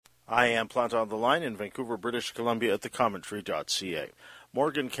I am Plant on the Line in Vancouver, British Columbia at thecommentary.ca.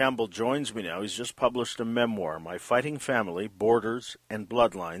 Morgan Campbell joins me now. He's just published a memoir, My Fighting Family, Borders and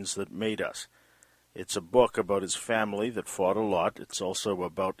Bloodlines That Made Us. It's a book about his family that fought a lot. It's also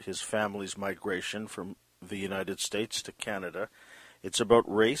about his family's migration from the United States to Canada. It's about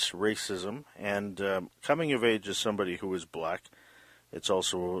race, racism, and coming of age as somebody who is black. It's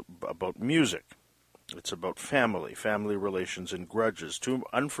also about music. It's about family relations, and grudges. Two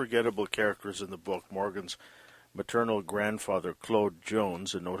unforgettable characters in the book. Morgan's maternal grandfather, Claude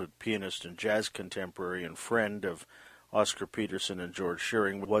Jones, a noted pianist and jazz contemporary and friend of Oscar Peterson and George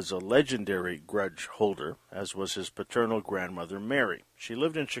Shearing, was a legendary grudge holder, as was his paternal grandmother, Mary. She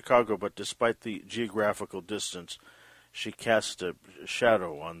lived in Chicago, but despite the geographical distance, she cast a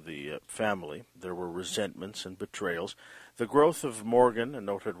shadow on the family. There were resentments and betrayals. The growth of Morgan, a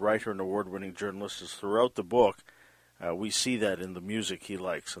noted writer and award-winning journalist, is throughout the book. We see that in the music he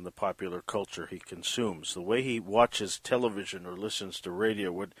likes and the popular culture he consumes. The way he watches television or listens to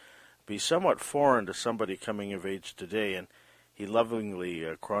radio would be somewhat foreign to somebody coming of age today, and he lovingly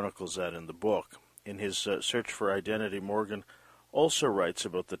chronicles that in the book. In his search for identity, Morgan also writes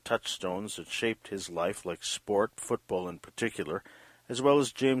about the touchstones that shaped his life, like sport, football in particular, as well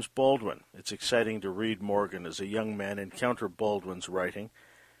as James Baldwin. It's exciting to read Morgan as a young man encounter Baldwin's writing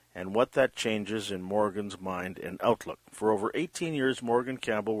and what that changes in Morgan's mind and outlook. For over 18 years, Morgan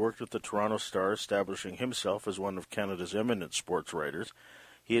Campbell worked at the Toronto Star, establishing himself as one of Canada's eminent sports writers.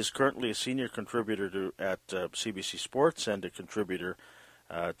 He is currently a senior contributor at CBC Sports and a contributor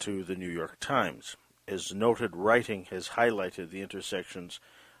to the New York Times. His noted writing has highlighted the intersections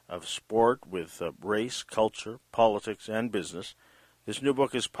of sport with race, culture, politics, and business. This new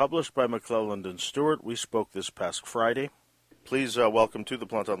book is published by McClelland and Stewart. We spoke this past Friday. Please welcome to the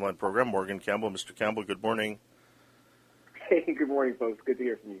Plant Online program, Morgan Campbell. Mr. Campbell, good morning. Hey, good morning, folks. Good to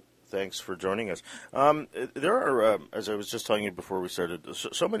hear from you. Thanks for joining us. There are, as I was just telling you before we started,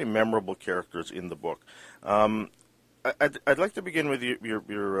 so many memorable characters in the book. I'd like to begin with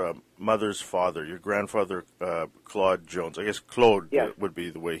your mother's father, your grandfather, Claude Jones. I guess Claude would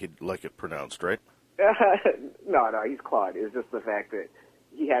be the way he'd like it pronounced, right? No, he's Claude. It's just the fact that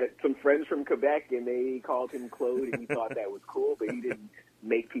he had some friends from Quebec, and they called him Claude, and he thought that was cool, but he didn't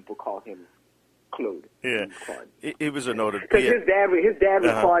make people call him Claude. Yeah, Claude. He was a noted... Because his dad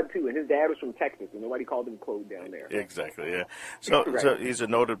was Claude, too, and his dad was from Texas, and nobody called him Claude down there. Exactly, yeah. So, right. So he's a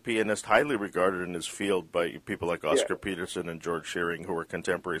noted pianist, highly regarded in his field by people like Oscar Peterson and George Shearing, who were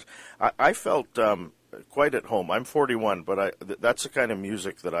contemporaries. I felt quite at home. I'm 41, but that's the kind of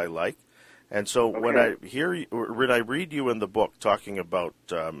music that I like. And so when I read you in the book talking about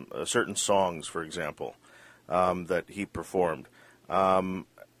certain songs, for example, that he performed,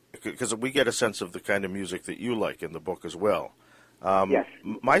 because we get a sense of the kind of music that you like in the book as well. Yes.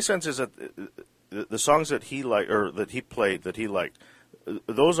 My sense is that the songs that he liked or that he played that he liked,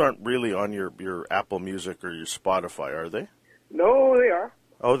 those aren't really on your Apple Music or your Spotify, are they? No, they are.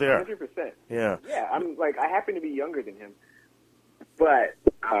 Oh, they are. 100%. Yeah. Yeah, I happen to be younger than him, but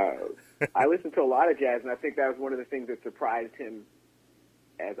I listened to a lot of jazz, and I think that was one of the things that surprised him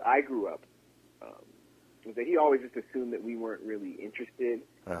as I grew up. Was that he always just assumed that we weren't really interested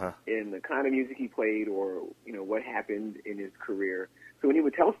in the kind of music he played or, what happened in his career. So when he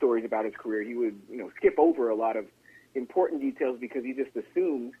would tell stories about his career, he would, skip over a lot of important details because he just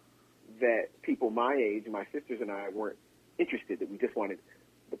assumed that people my age, my sisters and I, weren't interested, that we just wanted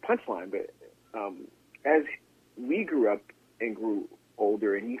the punchline. But as we grew up and grew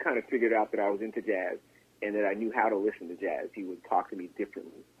older, and he kind of figured out that I was into jazz and that I knew how to listen to jazz, he would talk to me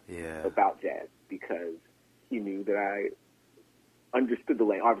differently about jazz because he knew that I understood the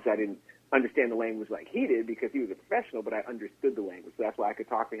language. Obviously, I didn't understand the language like he did because he was a professional, but I understood the language. So that's why I could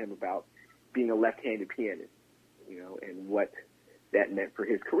talk to him about being a left-handed pianist, and what that meant for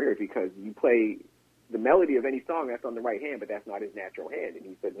his career, because you play the melody of any song that's on the right hand, but that's not his natural hand. And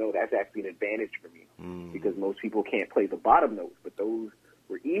he said, no, that's actually an advantage for me because most people can't play the bottom notes, but those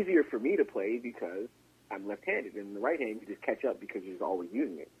were easier for me to play because I'm left-handed. And in the right hand, you just catch up because you're always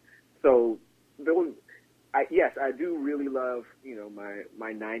using it. So those... I do really love,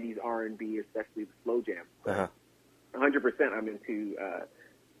 my 90s R&B, especially the slow jam. 100% I'm into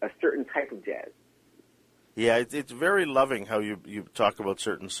a certain type of jazz. Yeah, it's very loving how you talk about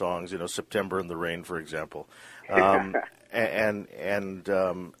certain songs, September in the Rain, for example. And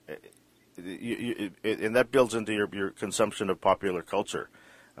that builds into your consumption of popular culture.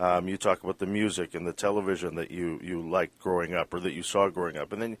 You talk about the music and the television that you liked growing up or that you saw growing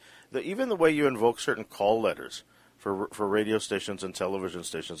up. And then even the way you invoke certain call letters for radio stations and television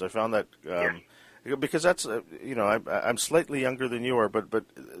stations. I found that Because that's I'm slightly younger than you are, but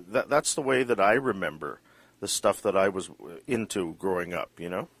that's the way that I remember the stuff that I was into growing up.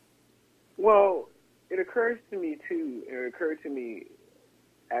 Well, it occurs to me too. It occurred to me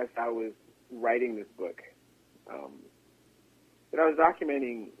as I was writing this book that I was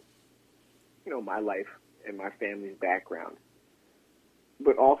documenting, my life and my family's background,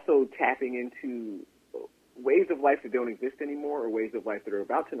 but also tapping into ways of life that don't exist anymore or ways of life that are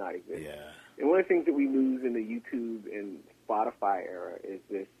about to not exist. Yeah. And one of the things that we lose in the YouTube and Spotify era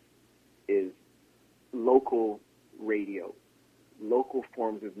is local radio, local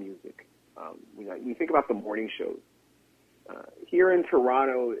forms of music. You think about the morning shows. Here in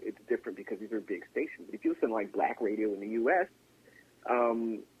Toronto, it's different because these are big stations. But if you listen to like black radio in the U.S.,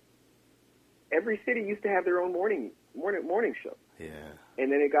 every city used to have their own morning show. Yeah.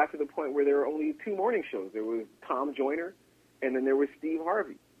 And then it got to the point where there were only two morning shows. There was Tom Joyner, and then there was Steve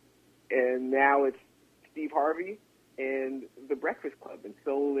Harvey. And now it's Steve Harvey and The Breakfast Club. And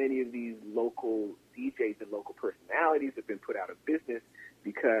so many of these local DJs and local personalities have been put out of business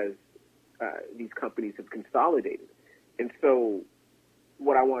because these companies have consolidated. And so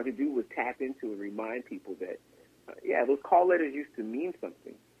what I wanted to do was tap into and remind people that, those call letters used to mean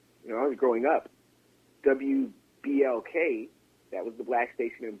something. I was growing up, WBLK, that was the black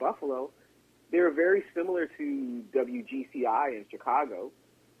station in Buffalo, they were very similar to WGCI in Chicago,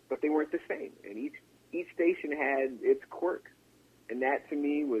 but they weren't the same. And each station had its quirks, and that to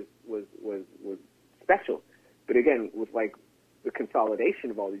me was special. But again, with like the consolidation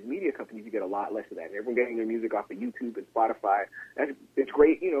of all these media companies, you get a lot less of that. Everyone getting their music off of YouTube and Spotify. It's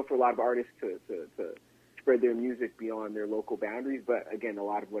great, for a lot of artists to spread their music beyond their local boundaries. But again, a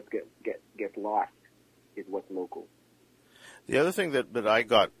lot of what gets lost is what's local. The other thing that I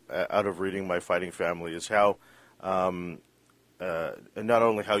got out of reading My Fighting Family is how, not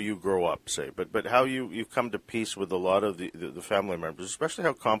only how you grow up, say, but how you come to peace with a lot of the family members, especially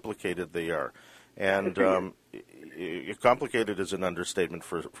how complicated they are. And complicated is an understatement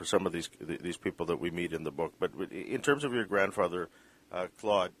for some of these people that we meet in the book. But in terms of your grandfather,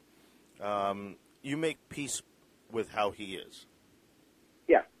 Claude, you make peace with how he is.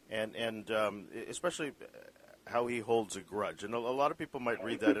 Yeah. And especially how he holds a grudge. And a lot of people might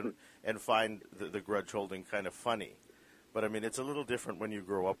read that and find the grudge holding kind of funny. But, I mean, it's a little different when you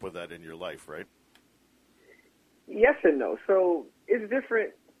grow up with that in your life, right? Yes and no. So it's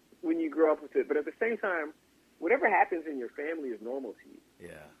different when you grow up with it. But at the same time, whatever happens in your family is normal to you.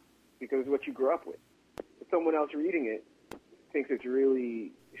 Yeah. Because it's what you grew up with. If someone else reading it thinks it's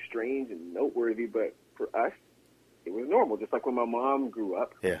really strange and noteworthy, but for us, it was normal. Just like when my mom grew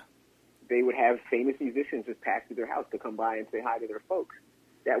up. Yeah. They would have famous musicians just pass through their house to come by and say hi to their folks.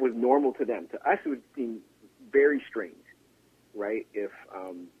 That was normal to them. To us, it would seem very strange, right? If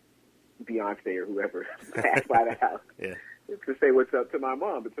Beyonce or whoever passed by the house to say what's up to my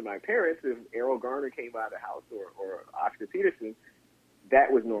mom. But to my parents, if Errol Garner came by the house or Oscar Peterson,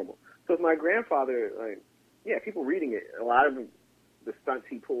 that was normal. So with my grandfather, people reading it, a lot of the stunts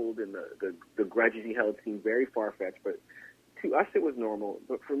he pulled and the grudges he held seemed very far-fetched, but to us, it was normal.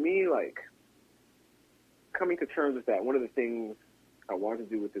 But for me, coming to terms with that, one of the things I wanted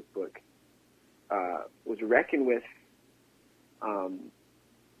to do with this book was reckon with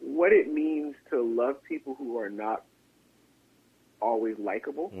what it means to love people who are not always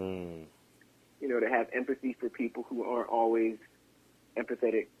likable. To have empathy for people who aren't always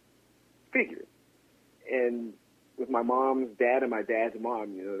empathetic figures. And with my mom's dad and my dad's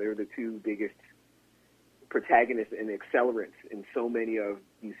mom, they were the two biggest protagonists and accelerants in so many of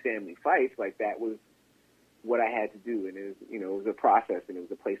these family fights. Like, that was what I had to do, and it was a process, and it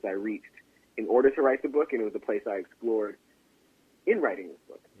was a place I reached in order to write the book, and it was a place I explored in writing this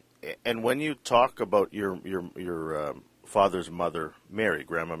book. And when you talk about your father's mother, Mary,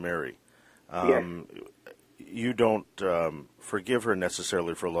 Grandma Mary, yes. You don't forgive her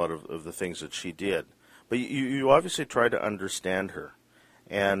necessarily for a lot of the things that she did, but you obviously try to understand her,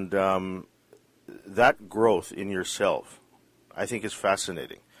 and that growth in yourself, I think, is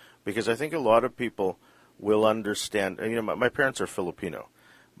fascinating, because I think a lot of people will understand. And, my parents are Filipino,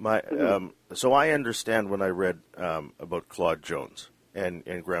 so I understand when I read about Claude Jones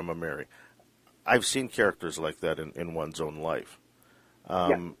and Grandma Mary. I've seen characters like that in one's own life,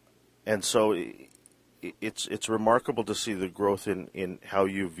 and so it's remarkable to see the growth in how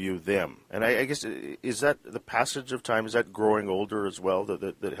you view them. And I guess, is that the passage of time? Is that growing older as well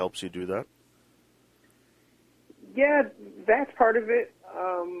that helps you do that? Yeah, that's part of it.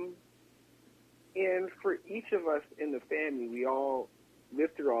 And for each of us in the family, we all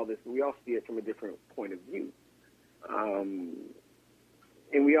live through all this, but we all see it from a different point of view. And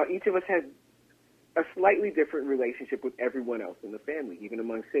each of us has a slightly different relationship with everyone else in the family, even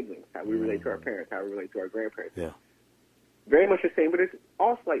among siblings, how we relate to our parents, how we relate to our grandparents. Yeah. Very much the same, but it's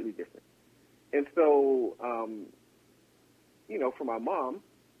all slightly different. And so, for my mom,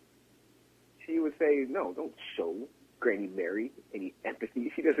 she would say, no, don't show Granny Mary any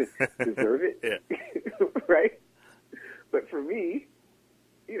empathy. She doesn't deserve it, right? But for me,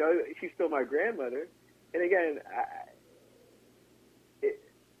 she's still my grandmother. And again,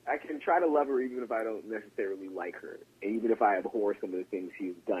 I can try to love her even if I don't necessarily like her, and even if I abhor some of the things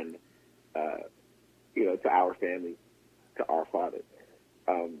she's done, to our family, to our father.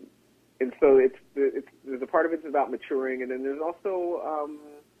 And so there's a part of it's about maturing, and then there's also,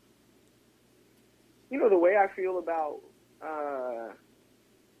 the way I feel about,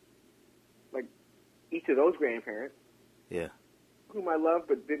 like, each of those grandparents. Yeah. Whom I love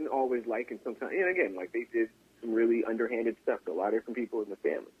but didn't always like, and sometimes, and again, like, they did some really underhanded stuff to a lot of different people in the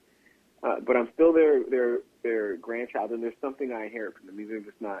family. But I'm still their grandchild, and there's something I inherit from them, even if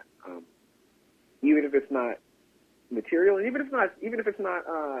it's not material, and even if it's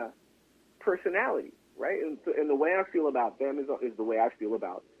not personality, right? And the way I feel about them is the way I feel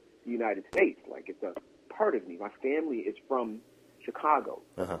about the United States. Like, it's a part of me. My family is from Chicago.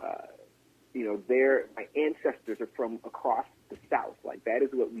 Uh-huh. My ancestors are from across the South. Like, that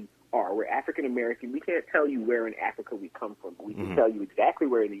is what we are. We're African American. We can't tell you where in Africa we come from, but we can tell you exactly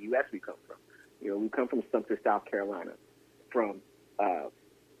where in the U.S. we come from. We come from Sumter, South Carolina, from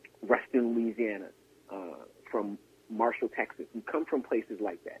Ruston, Louisiana, from Marshall, Texas. We come from places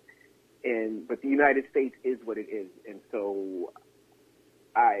like that. But the United States is what it is. And so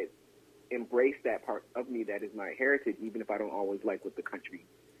I embrace that part of me that is my heritage, even if I don't always like what the country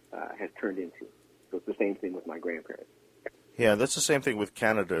has turned into. So it's the same thing with my grandparents. Yeah, that's the same thing with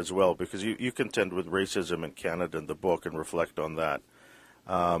Canada as well, because you contend with racism in Canada in the book and reflect on that.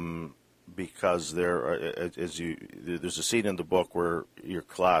 Because there's a scene in the book where your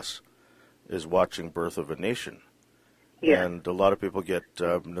class is watching Birth of a Nation. Yeah. And a lot of people get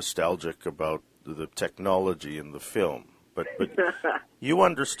nostalgic about the technology in the film. But you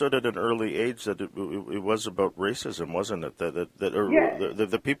understood at an early age that it was about racism, wasn't it?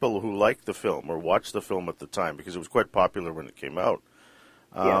 The people who liked the film or watched the film at the time, because it was quite popular when it came out,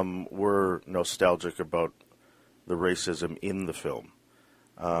 were nostalgic about the racism in the film.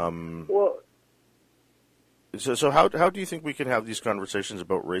 So how do you think we can have these conversations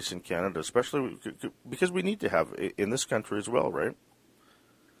about race in Canada, especially because we need to have it in this country as well, right?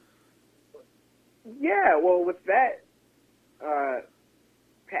 Yeah, well, with that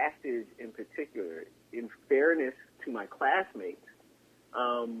passage in particular, in fairness to my classmates,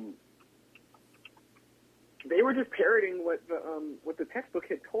 they were just parroting what the textbook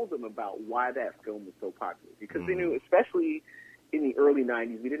had told them about why that film was so popular, because they knew, especially in the early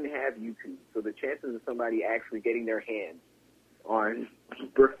 90s, we didn't have YouTube, so the chances of somebody actually getting their hands on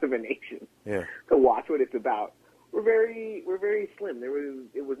Birth of a Nation to watch what it's about were very slim.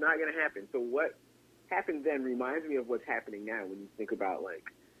 It was not going to happen. So what happened then reminds me of what's happening now when you think about, like,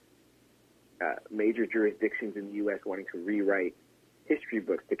 major jurisdictions in the U.S. wanting to rewrite history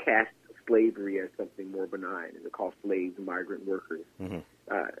books to cast slavery as something more benign, and to call slaves migrant workers. Mm-hmm.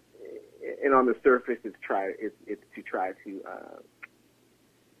 And on the surface, it's to try to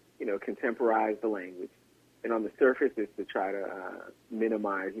contemporize the language, and on the surface, it's to try to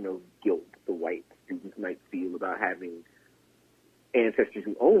minimize guilt the white students might feel about having ancestors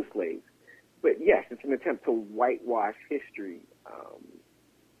who owned slaves. But yes, it's an attempt to whitewash history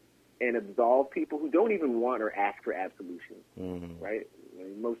and absolve people who don't even want or ask for absolution. Mm-hmm. Right?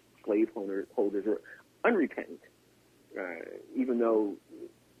 Most slave holders are unrepentant, even though,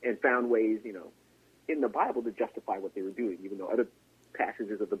 and found ways, in the Bible to justify what they were doing, even though other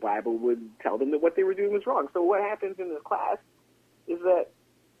passages of the Bible would tell them that what they were doing was wrong. So what happens in this class is that,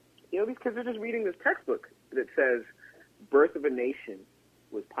 these kids are just reading this textbook that says Birth of a Nation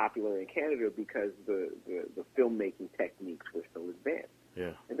was popular in Canada because the filmmaking techniques were so advanced.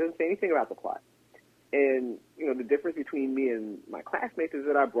 Yeah. It doesn't say anything about the plot. And, the difference between me and my classmates is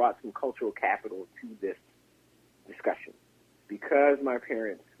that I brought some cultural capital to this discussion. Because my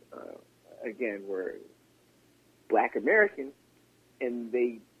parents, again, were Black American, and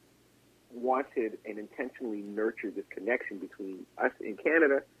they wanted and intentionally nurtured this connection between us in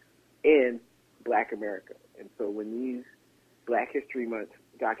Canada and Black America. And so when these Black History Month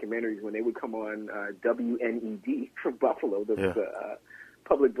documentaries, when they would come on WNED from Buffalo, the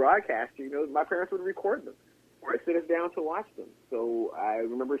public broadcaster, my parents would record them or sit us down to watch them. So I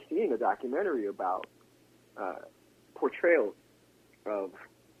remember seeing a documentary about portrayals of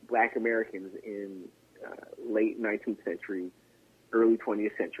Black Americans in late 19th century early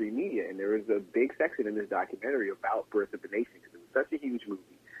 20th century media. And there was a big section in this documentary about Birth of a Nation because it was such a huge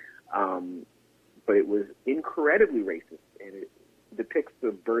movie. But it was incredibly racist, and it depicts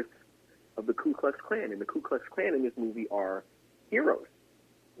the birth of the Ku Klux Klan. And the Ku Klux Klan in this movie are heroes,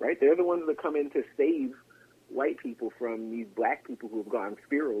 right? They're the ones that come in to save white people from these black people who have gone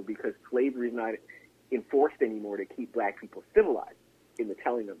feral because slavery is not enforced anymore to keep black people civilized in the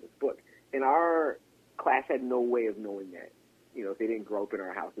telling of this book. And our class had no way of knowing that. You know, if they didn't grow up in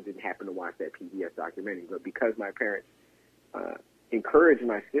our house and didn't happen to watch that PBS documentary. But because my parents encouraged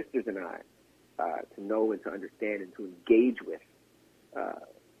my sisters and I to know and to understand and to engage with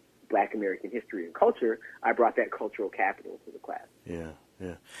Black American history and culture, I brought that cultural capital to the class. Yeah,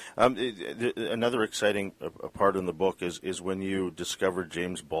 yeah. Another exciting part in the book is when you discovered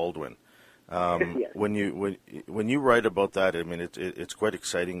James Baldwin. Yes. When you write about that, I mean, it's quite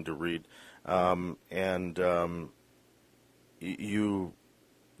exciting to read, you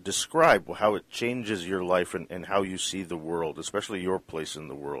describe how it changes your life and how you see the world, especially your place in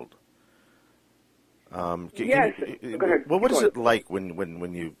the world. Yes. Go ahead. What is it like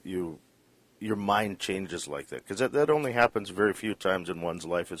when your mind changes like that? Because that only happens very few times in one's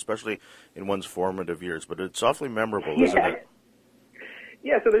life, especially in one's formative years. But it's awfully memorable, isn't it?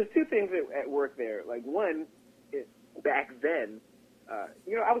 Yeah. So there's two things at work there. Like one, back then,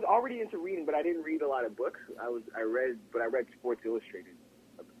 I was already into reading, but I didn't read a lot of books. I read Sports Illustrated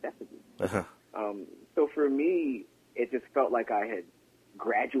obsessively. Uh-huh. So for me, it just felt like I had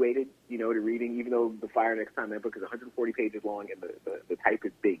graduated, to reading, even though The Fire Next Time, that book is 140 pages long and the type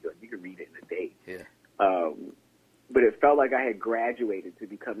is big. Like you can read it in a day. Yeah. But it felt like I had graduated to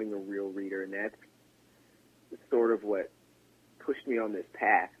becoming a real reader, and that's sort of what pushed me on this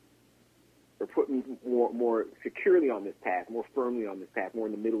path, or put me more securely on this path, more firmly on this path, more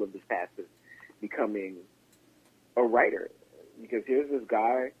in the middle of this path of becoming a writer. Because here's this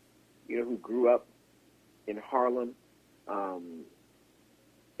guy, who grew up in Harlem,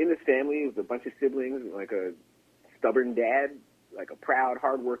 in this family with a bunch of siblings, like a stubborn dad, like a proud,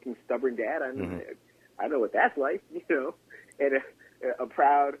 hardworking, stubborn dad. I know what that's like, and a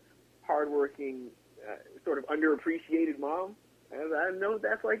proud, hardworking, sort of underappreciated mom. I know what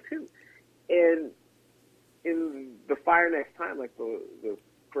that's like too. And in The Fire Next Time, like the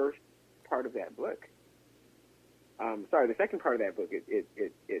first part of that book, the second part of that book,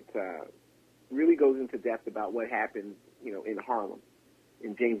 it really goes into depth about what happens, in Harlem,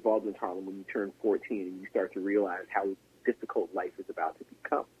 in James Baldwin's Harlem, when you turn 14 and you start to realize how difficult life is about to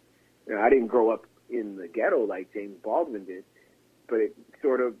become. I didn't grow up in the ghetto like James Baldwin did, but it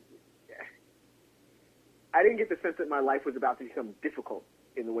sort of, I didn't get the sense that my life was about to become difficult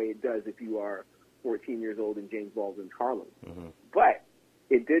in the way it does if you are 14 years old in James Baldwin's Harlem. Mm-hmm. But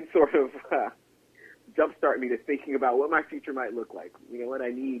it did sort of jumpstart me to thinking about what my future might look like. What I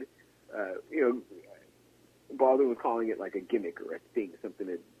need, Baldwin was calling it like a gimmick or a thing, something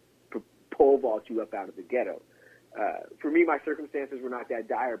that pole vault you up out of the ghetto. For me, my circumstances were not that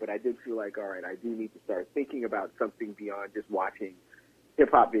dire, but I did feel like, all right, I do need to start thinking about something beyond just watching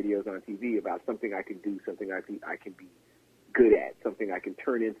hip-hop videos on TV, about something I can do, something I can be good at, something I can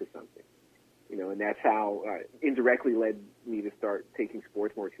turn into something. And that's how indirectly led me to start taking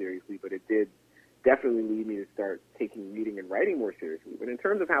sports more seriously, but it did definitely lead me to start taking reading and writing more seriously. But in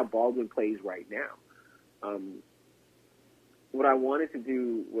terms of how Baldwin plays right now, what I wanted to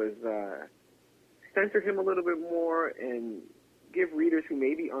do was center him a little bit more and give readers who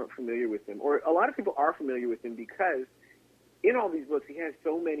maybe aren't familiar with him, or a lot of people are familiar with him because in all these books he has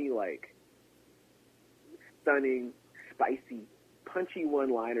so many stunning, spicy, punchy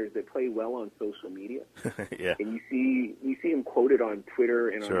one-liners that play well on social media. Yeah. And you see him quoted on Twitter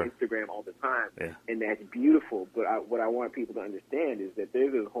and Sure. on Instagram all the time, yeah. And that's beautiful. But what I want people to understand is that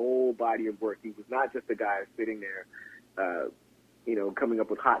there's a whole body of work. He was not just a guy sitting there, coming up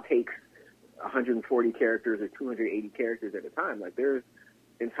with hot takes, 140 characters or 280 characters at a time. Like there's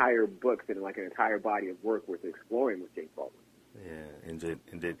entire books and an entire body of work worth exploring with James Baldwin. Yeah,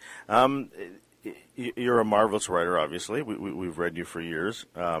 indeed. You're a marvelous writer, obviously. We've read you for years,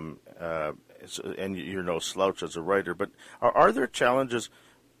 and you're no slouch as a writer. But are there challenges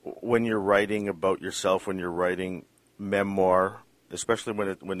when you're writing about yourself, when you're writing memoir, especially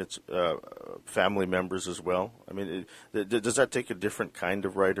when it's family members as well? I mean, does that take a different kind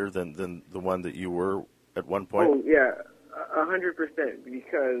of writer than the one that you were at one point? Oh, yeah, 100%.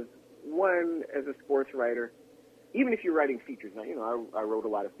 Because, one, as a sports writer, even if you're writing features, now, I wrote a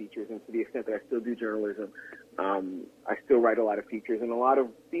lot of features, and to the extent that I still do journalism, I still write a lot of features, and a lot of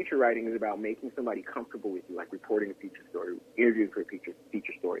feature writing is about making somebody comfortable with you, like reporting a feature story, interviewing for a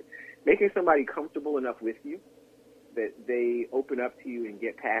feature story. Making somebody comfortable enough with you that they open up to you and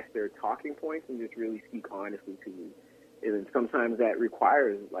get past their talking points and just really speak honestly to you. And then sometimes that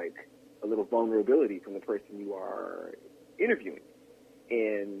requires like a little vulnerability from the person you are interviewing.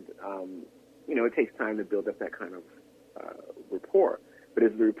 And, it takes time to build up that kind of rapport. But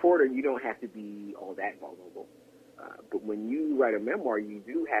as a reporter, you don't have to be all that vulnerable. But when you write a memoir, you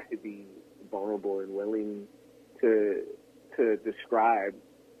do have to be vulnerable and willing to describe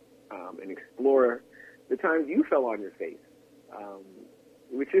and explore the times you fell on your face,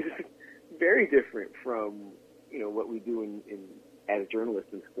 which is very different from what we do in as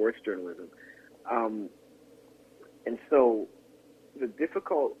journalists in sports journalism. And so the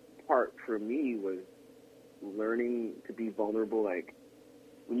difficult part for me was learning to be vulnerable. Like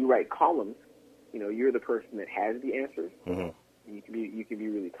when you write columns, you're the person that has the answers. Mm-hmm. You can be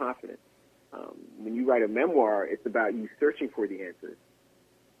really confident. When you write a memoir, it's about you searching for the answers.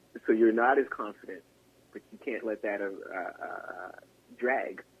 So you're not as confident, but you can't let that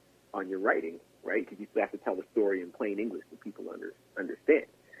drag on your writing, right? Because you still have to tell the story in plain English so people understand.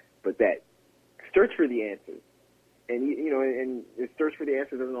 But that search for the answers, and and the search for the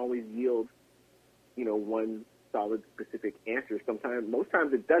answers doesn't always yield, one solid specific answer. Most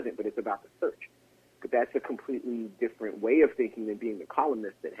times it doesn't, but it's about the search. But that's a completely different way of thinking than being the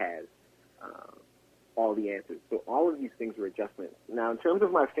columnist that has all the answers. So all of these things are adjustments. Now, in terms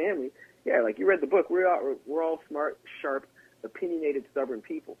of my family, yeah, like you read the book, we're all smart, sharp, opinionated, stubborn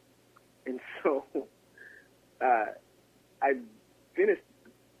people. And so I finished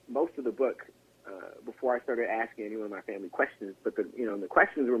most of the book before I started asking anyone in my family questions. But the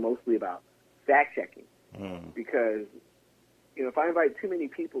questions were mostly about fact checking, because if I invite too many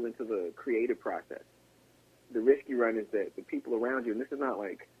people into the creative process, the risk you run is that the people around you, and this is not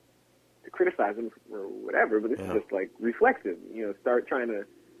like to criticize them or whatever, but this is just like reflexive, start trying to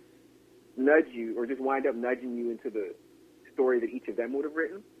nudge you or just wind up nudging you into the story that each of them would have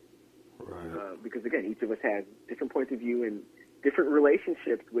written. Right. Because again, each of us has different points of view and different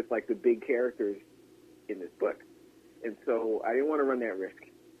relationships with like the big characters in this book. And so I didn't want to run that risk.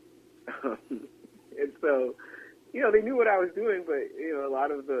 And so, they knew what I was doing, but, a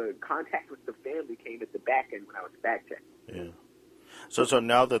lot of the contact with the family came at the back end when I was fact checking. Yeah. So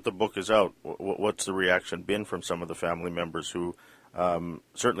now that the book is out, what's the reaction been from some of the family members who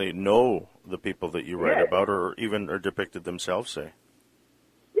certainly know the people that you write about, or even are depicted themselves, say?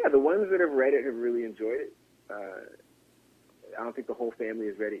 Yeah, the ones that have read it have really enjoyed it. I don't think the whole family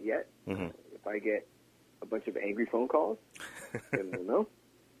has read it yet. Mm-hmm. If I get a bunch of angry phone calls, then we'll know.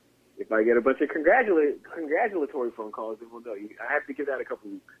 If I get a bunch of congratulatory phone calls, then we'll know. I have to give that a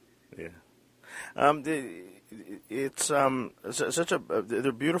couple weeks. Yeah. It's there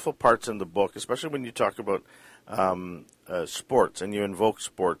are beautiful parts in the book, especially when you talk about sports and you invoke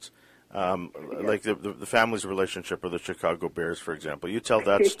sports, like the family's relationship with the Chicago Bears, for example. You tell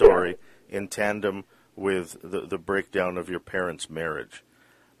that story in tandem with the breakdown of your parents' marriage.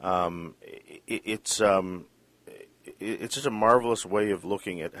 It's just a marvelous way of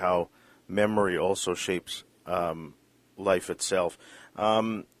looking at how memory also shapes life itself.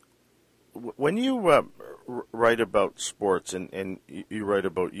 When you write about sports and you write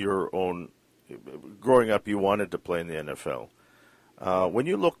about your own, growing up you wanted to play in the NFL, when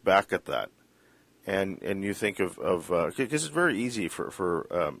you look back at that and you think of because it's very easy for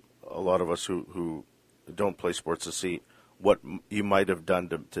a lot of us who don't play sports to see what you might have done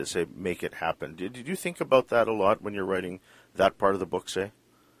to say make it happen. Did you think about that a lot when you're writing that part of the book, say?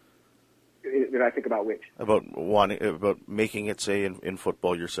 Did I think about which? About making it, say, in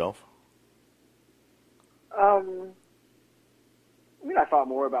football yourself? I thought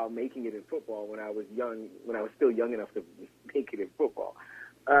more about making it in football when I was young, when I was still young enough to make it in football.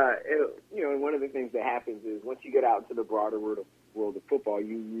 And one of the things that happens is once you get out into the broader world of football,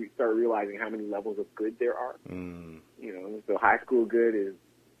 you start realizing how many levels of good there are. So high school good is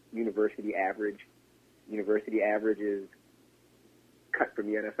university average. University average is cut from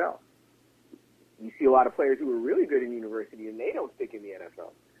the NFL. You see a lot of players who are really good in university and they don't stick in the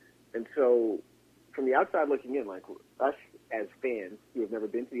NFL. And so from the outside looking in, like us as fans who have never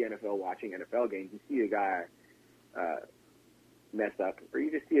been to the NFL watching NFL games, you see a guy mess up, or you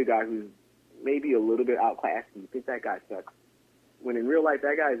just see a guy who's maybe a little bit outclassed and you think that guy sucks. When in real life,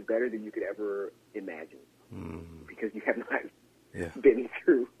 that guy is better than you could ever imagine because you have not been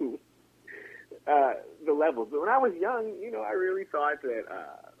through the levels. But when I was young, I really thought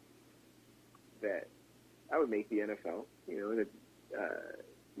that I would make the NFL, and that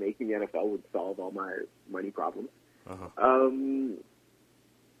making the NFL would solve all my money problems. But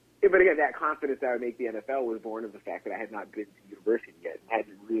again, that confidence that I would make the NFL was born of the fact that I had not been to university yet and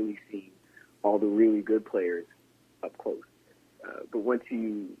hadn't really seen all the really good players up close. But once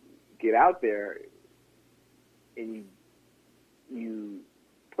you get out there and you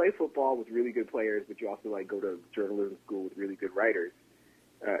play football with really good players, but you also like go to journalism school with really good writers,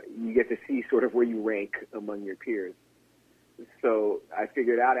 you get to see sort of where you rank among your peers. So I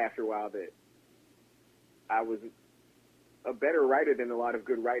figured out after a while that I was a better writer than a lot of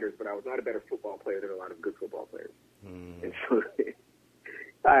good writers, but I was not a better football player than a lot of good football players. And so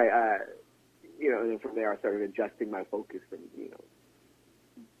and then from there I started adjusting my focus from,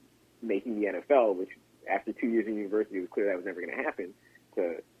 making the NFL, which after 2 years in university it was clear that was never going to happen,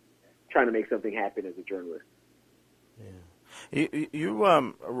 to trying to make something happen as a journalist. Yeah. You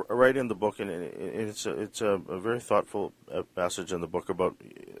write in the book, and it's a very thoughtful passage in the book about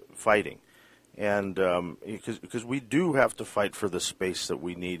fighting. And because we do have to fight for the space that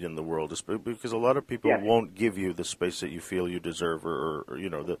we need in the world, because a lot of people won't give you the space that you feel you deserve, or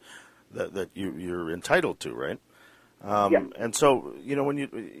that you're entitled to, right? And so, when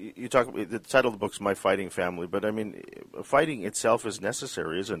you talk, the title of the book is My Fighting Family, but I mean, fighting itself is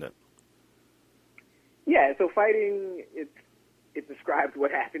necessary, isn't it? Yeah, so fighting, it describes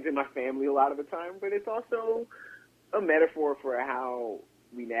what happens in my family a lot of the time, but it's also a metaphor for how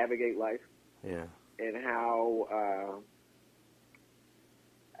we navigate life. Yeah. And how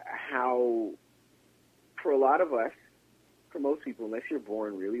for a lot of us, for most people, unless you're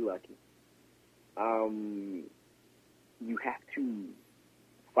born really lucky, you have to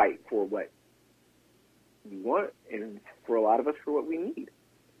fight for what we want, and for a lot of us, for what we need.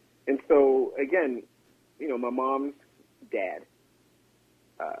 And so, again, my mom's dad,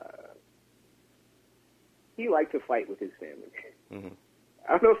 he liked to fight with his family. Mm-hmm.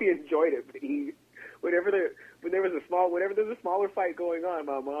 I don't know if he enjoyed it, but whenever there's a smaller fight going on,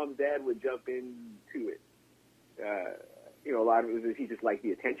 my mom's dad would jump into it. A lot of it was he just liked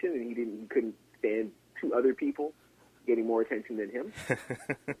the attention, and he couldn't stand two other people getting more attention than him.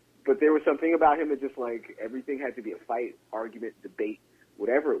 But there was something about him that just like everything had to be a fight, argument, debate,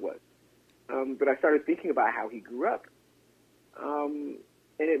 whatever it was. But I started thinking about how he grew up, and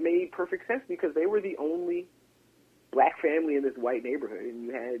it made perfect sense because they were the only black family in this white neighborhood, and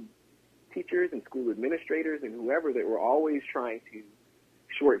you had teachers and school administrators and whoever that were always trying to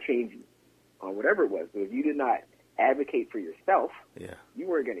shortchange you on whatever it was. So if you did not advocate for yourself, you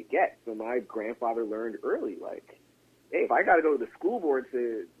weren't going to get. So my grandfather learned early, like, hey, if I got to go to the school board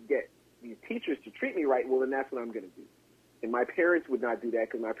to get these teachers to treat me right, well, then that's what I'm going to do. And my parents would not do that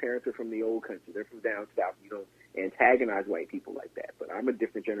because my parents are from the old country. They're from down south. You don't antagonize white people like that. But I'm a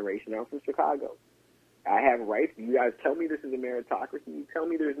different generation. I'm from Chicago. I have rights. You guys tell me this is a meritocracy. You tell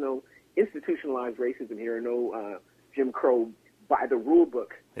me there's no institutionalized racism here, or no Jim Crow by the rule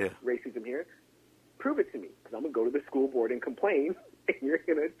book racism here. Prove it to me, because I'm going to go to the school board and complain, and you're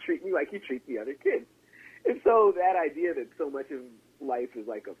going to treat me like you treat the other kids. And so that idea that so much of life is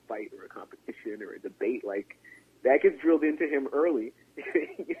like a fight or a competition or a debate, like that gets drilled into him early,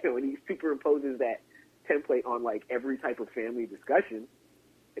 and he superimposes that template on like every type of family discussion,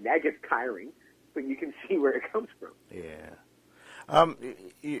 and that gets tiring. But you can see where it comes from. Yeah.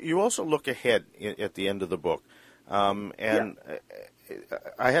 You also look ahead at the end of the book, and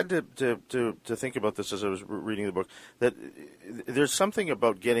I had to think about this as I was reading the book, that there's something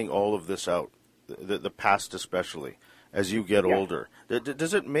about getting all of this out, the past especially, as you get older.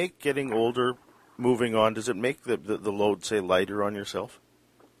 Does it make getting older, moving on, does it make the load, say, lighter on yourself?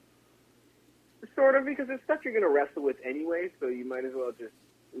 Sort of, because it's stuff you're going to wrestle with anyway, so you might as well just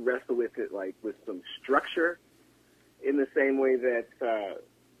wrestle with it like with some structure, in the same way that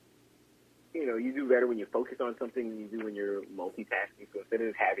you do better when you focus on something than you do when you're multitasking. So instead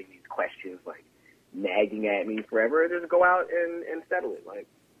of having these questions like nagging at me forever, just go out and settle it. Like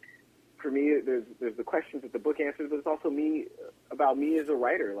for me, there's the questions that the book answers, but it's also about me as a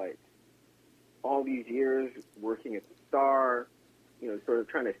writer. Like all these years working at the Star, sort of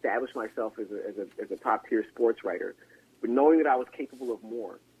trying to establish myself as a top tier sports writer, but knowing that I was capable of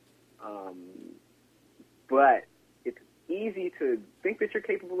more. But it's easy to think that you're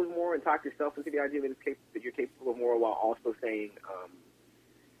capable of more and talk yourself into the idea that you're capable of more, while also saying,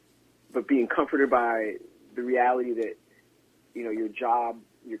 but being comforted by the reality that,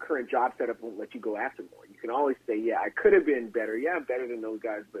 your current job setup won't let you go after more. You can always say, yeah, I could have been better. Yeah, I'm better than those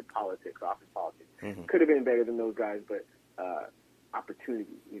guys, but office politics. Mm-hmm. Could have been better than those guys, but opportunity,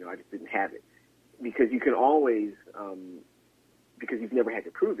 I just didn't have it. Because you can always, because you've never had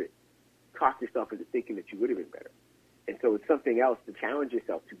to prove it, talk yourself into thinking that you would have been better. And so it's something else to challenge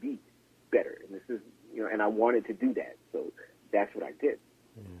yourself to be better. And this is, and I wanted to do that. So that's what I did.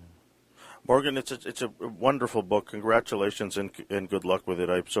 Yeah. Morgan, it's a wonderful book. Congratulations and good luck with it.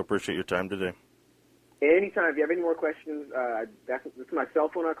 I so appreciate your time today. Anytime. If you have any more questions, this is my cell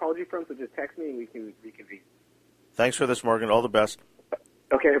phone I called you from, so just text me and we can reconvene. Thanks for this, Morgan. All the best.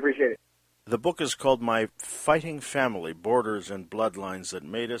 Okay, I appreciate it. The book is called My Fighting Family, Borders and Bloodlines That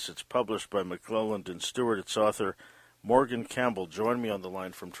Made Us. It's published by McClelland and Stewart. Its author, Morgan Campbell, joined me on the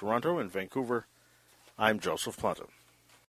line from Toronto and Vancouver. I'm Joseph Planta.